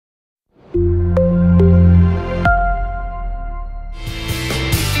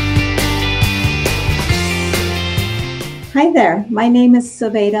Hi there, my name is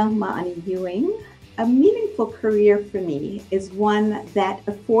Sovaida Maani. A meaningful career for me is one that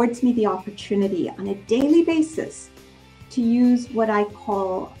affords me the opportunity on a daily basis to use what I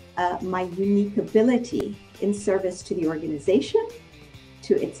call my unique ability in service to the organization,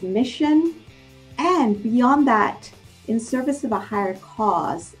 to its mission, and beyond that, in service of a higher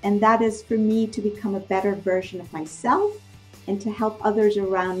cause. And that is for me to become a better version of myself and to help others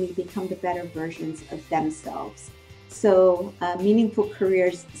around me become the better versions of themselves. So meaningful career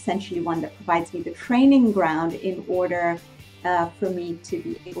is essentially one that provides me the training ground in order for me to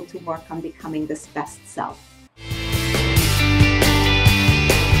be able to work on becoming this best self.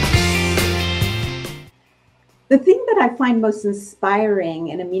 The thing that I find most inspiring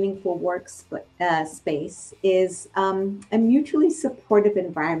in a meaningful work space is a mutually supportive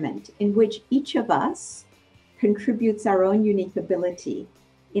environment in which each of us contributes our own unique ability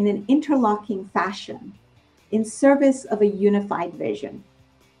in an interlocking fashion in service of a unified vision.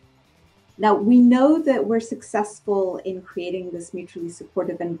 Now, we know that we're successful in creating this mutually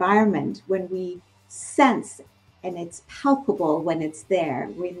supportive environment when we sense, and it's palpable when it's there,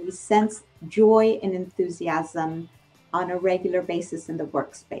 when we sense joy and enthusiasm on a regular basis in the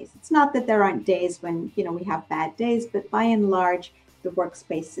workspace. It's not that there aren't days when, we have bad days, but by and large, the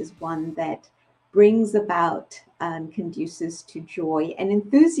workspace is one that brings about and conduces to joy and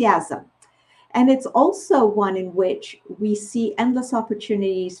enthusiasm. And it's also one in which we see endless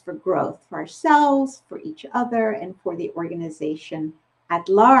opportunities for growth for ourselves, for each other, and for the organization at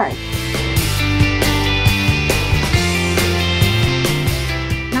large.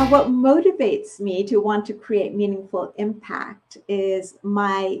 Now, what motivates me to want to create meaningful impact is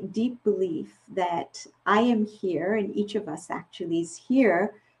my deep belief that I am here, and each of us actually is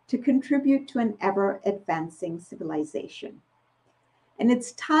here, to contribute to an ever-advancing civilization. And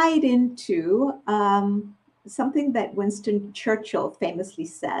it's tied into something that Winston Churchill famously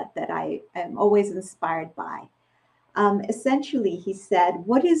said that I am always inspired by. Essentially, he said,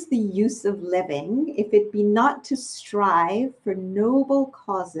 "What is the use of living if it be not to strive for noble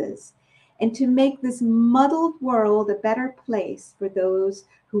causes and to make this muddled world a better place for those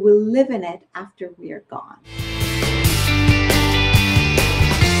who will live in it after we are gone?"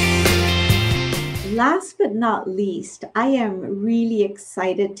 Last but not least, I am really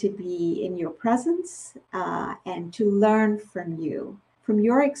excited to be in your presence and to learn from you, from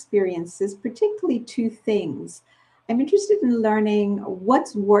your experiences, particularly two things. I'm interested in learning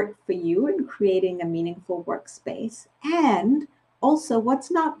what's worked for you in creating a meaningful workspace and also what's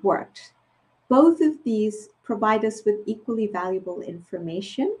not worked. Both of these provide us with equally valuable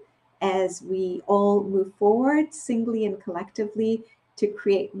information as we all move forward, singly and collectively, to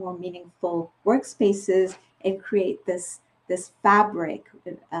create more meaningful workspaces and create this fabric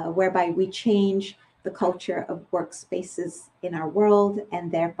whereby we change the culture of workspaces in our world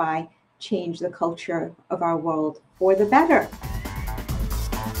and thereby change the culture of our world for the better.